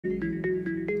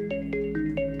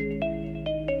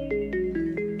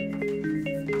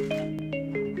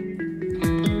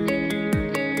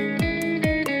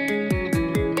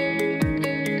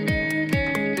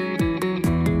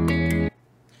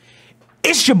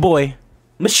It's your boy,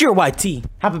 Monsieur YT,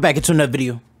 hopping back into another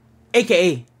video,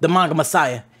 aka the Manga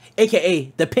Messiah,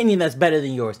 aka the opinion that's better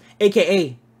than yours,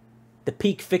 aka the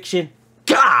peak fiction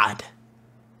God.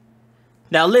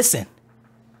 Now listen,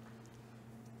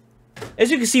 as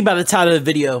you can see by the title of the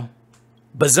video,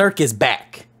 Berserk is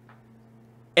back.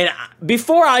 And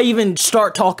before I even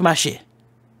start talking my shit,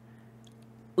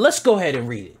 let's go ahead and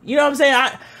read it. You know what I'm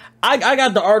saying? I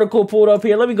got the article pulled up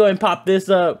here. Let me go ahead and pop this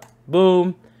up.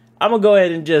 Boom. I'm gonna go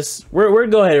ahead and just we're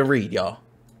gonna go ahead and read, y'all.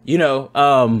 You know,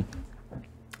 I'm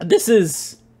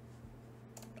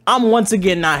once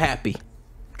again not happy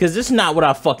because this is not what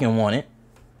I fucking wanted.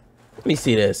 Let me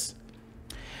see this.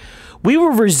 We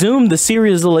will resume the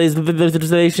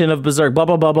serialization of Berserk, blah,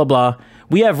 blah, blah, blah, blah.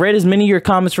 We have read as many of your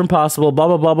comments from possible, blah,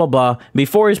 blah, blah, blah, blah.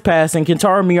 Before his passing,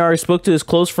 Kentaro Miura spoke to his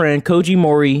close friend, Koji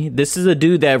Mori. This is a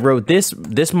dude that wrote this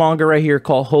manga right here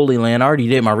called Holy Land. I already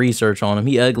did my research on him.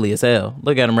 He ugly as hell.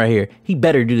 Look at him right here. He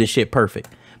better do this shit perfect.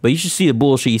 But you should see the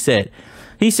bullshit he said.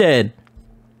 He said,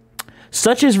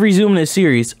 such as resuming the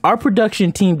series, our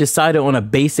production team decided on a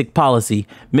basic policy.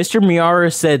 Mr.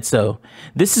 Miura said so.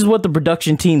 This is what the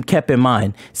production team kept in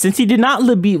mind. Since he did not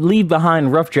leave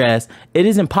behind rough drafts, it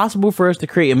is impossible for us to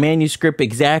create a manuscript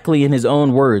exactly in his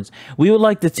own words. We would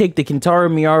like to take the Kentaro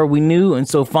Miura we knew and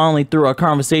so fondly through our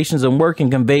conversations and work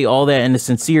and convey all that in a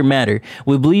sincere manner.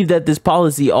 We believe that this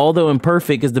policy, although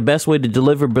imperfect, is the best way to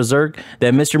deliver Berserk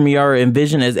that Mr. Miura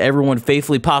envisioned as everyone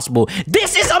faithfully possible.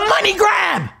 This is a money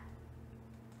grab!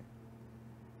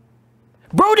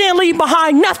 Bro didn't leave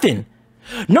behind nothing.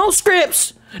 No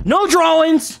scripts, no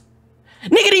drawings. Nigga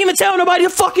didn't even tell nobody the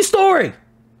fucking story.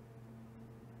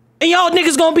 And y'all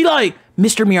niggas gonna be like,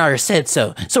 Mr. Miura said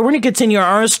so. So we're gonna continue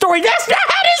our own story. That's not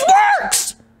how this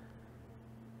works.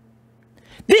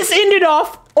 This ended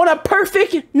off on a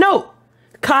perfect note.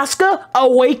 Casca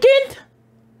awakened.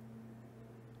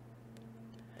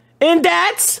 And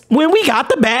that's when we got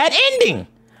the bad ending.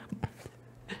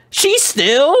 She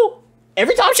still...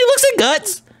 Every time she looks at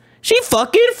Guts, she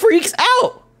fucking freaks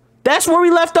out. That's where we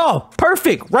left off.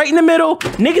 Perfect. Right in the middle.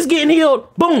 Niggas getting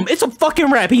healed. Boom. It's a fucking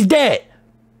wrap. He's dead.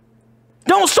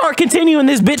 Don't start continuing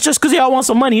this bitch just because y'all want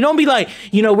some money. Don't be like,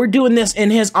 you know, we're doing this in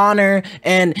his honor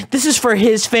and this is for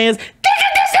his fans. Nigga,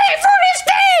 this ain't for his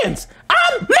fans.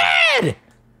 I'm mad.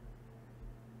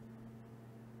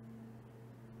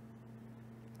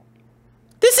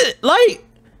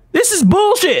 This is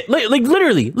bullshit. Like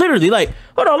literally, like,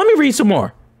 hold on, let me read some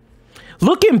more.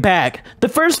 Looking back, the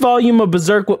first volume of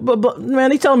Berserk, man,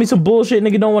 they telling me some bullshit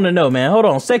nigga don't want to know, man. Hold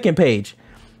on, second page.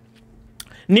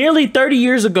 Nearly 30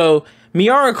 years ago,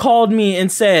 Miura called me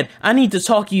and said, I need to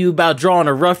talk to you about drawing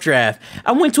a rough draft.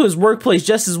 I went to his workplace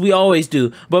just as we always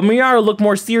do, but Miura looked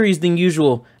more serious than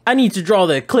usual. I need to draw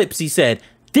the eclipse, he said.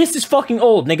 This is fucking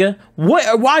old, nigga. Why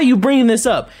are you bringing this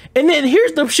up? And then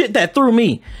here's the shit that threw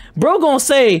me. Bro gonna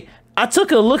say, I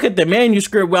took a look at the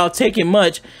manuscript without taking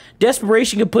much.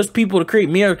 Desperation can push people to create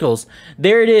miracles.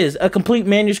 There it is, a complete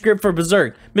manuscript for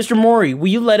Berserk. Mr. Mori, will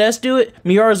you let us do it?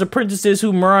 Miura's apprentices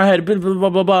who Miura had blah, blah, blah,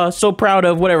 blah, blah, so proud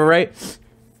of, whatever, right?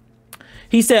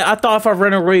 He said, I thought if I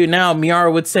run away now,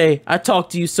 Miura would say, I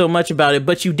talked to you so much about it,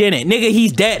 but you didn't. Nigga,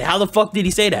 he's dead. How the fuck did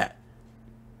he say that?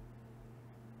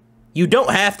 You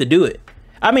don't have to do it.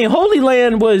 I mean, Holy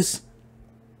Land was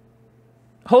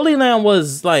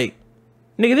like,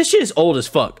 nigga, this shit is old as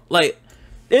fuck. Like,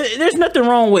 there's nothing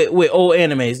wrong with old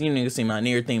animes. You niggas see my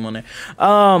near theme on there.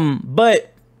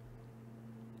 But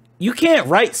you can't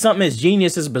write something as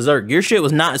genius as Berserk. Your shit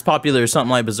was not as popular as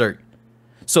something like Berserk.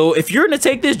 So if you're gonna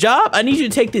take this job, I need you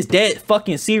to take this dead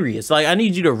fucking serious. Like, I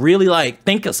need you to really like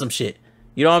think of some shit.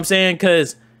 You know what I'm saying?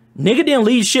 Cause nigga didn't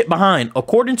leave shit behind,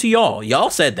 according to y'all. Y'all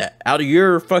said that out of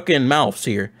your fucking mouths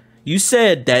here. You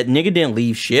said that nigga didn't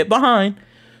leave shit behind.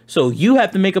 So you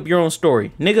have to make up your own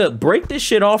story. Nigga, break this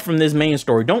shit off from this main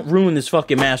story. Don't ruin this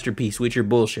fucking masterpiece with your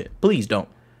bullshit. Please don't.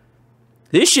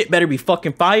 This shit better be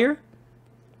fucking fire.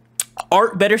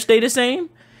 Art better stay the same.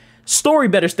 Story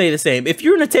better stay the same. If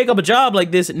you're gonna take up a job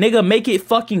like this, nigga, make it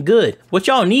fucking good. What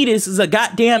y'all need is a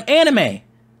goddamn anime.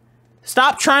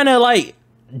 Stop trying to like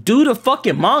do the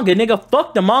fucking manga, nigga.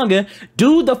 Fuck the manga.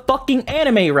 Do the fucking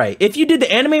anime right. If you did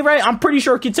the anime right, I'm pretty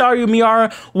sure Kentaro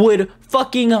Miura would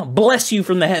fucking bless you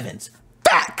from the heavens.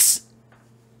 Facts.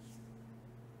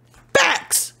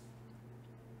 Facts.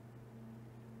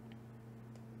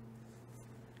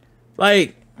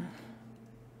 Like,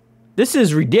 this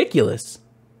is ridiculous.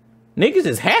 Niggas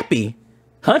is happy.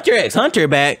 Hunter x Hunter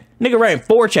back. Nigga writing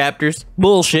 4 chapters.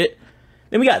 Bullshit.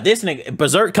 Then we got this nigga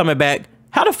Berserk coming back.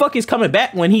 How the fuck is coming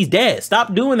back when he's dead?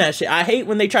 Stop doing that shit. I hate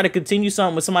when they try to continue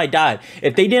something when somebody died.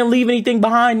 If they didn't leave anything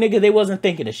behind, nigga, they wasn't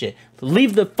thinking of shit.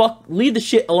 Leave the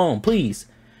shit alone, please.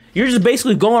 You're just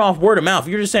basically going off word of mouth.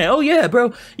 You're just saying, oh yeah,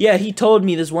 bro. Yeah, he told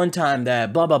me this one time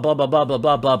that blah, blah, blah, blah, blah, blah,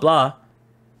 blah, blah, blah.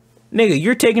 Nigga,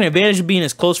 you're taking advantage of being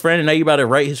his close friend and now you're about to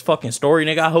write his fucking story,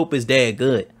 nigga. I hope his dad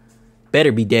good.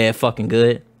 Better be dad fucking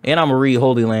good. And I'm gonna read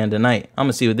Holy Land tonight. I'm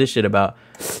gonna see what this shit about.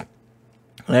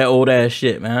 That old ass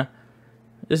shit, man.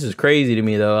 This is crazy to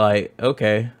me though. Like,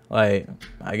 okay, like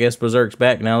I guess Berserk's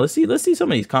back now. Let's see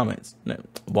some of these comments.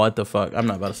 What the fuck? I'm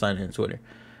not about to sign in Twitter.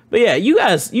 But yeah, you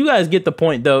guys get the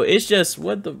point though. It's just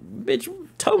what the bitch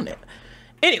tone it.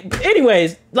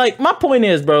 Anyways, like my point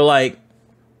is, bro, like,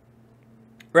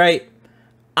 right?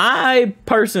 I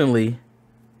personally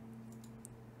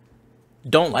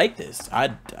don't like this. I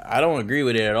don't agree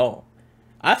with it at all.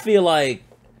 I feel like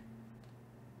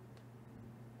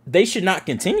they should not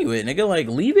continue it, nigga. Like,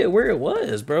 leave it where it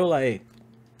was, bro. Like,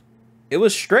 it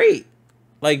was straight.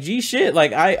 Like, G shit.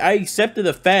 Like, I accepted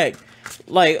the fact.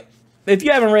 Like, if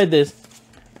you haven't read this,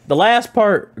 the last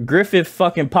part, Griffith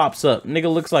fucking pops up.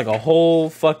 Nigga looks like a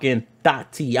whole fucking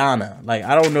Tatiana. Like,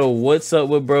 I don't know what's up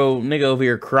with bro. Nigga over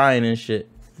here crying and shit.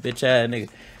 Bitch ass nigga.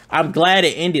 I'm glad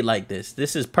it ended like this.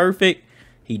 This is perfect.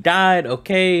 He died.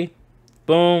 Okay.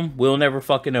 Boom. We'll never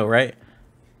fucking know, right?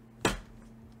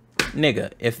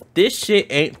 Nigga, if this shit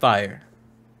ain't fire,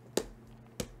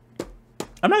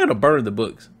 I'm not gonna burn the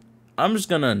books. I'm just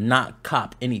gonna not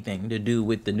cop anything to do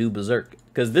with the new Berserk,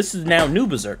 because this is now new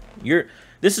Berserk.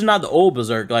 This is not the old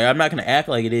Berserk. Like, I'm not gonna act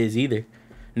like it is either.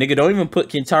 Nigga, don't even put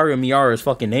Kentaro Miura's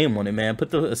fucking name on it, man.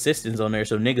 Put the assistants on there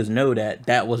so niggas know that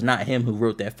that was not him who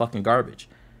wrote that fucking garbage.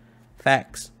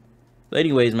 Facts. But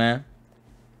anyways, man,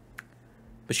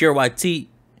 Bashir YT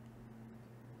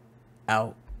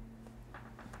out.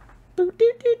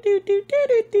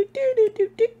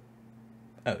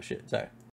 Oh shit, sorry.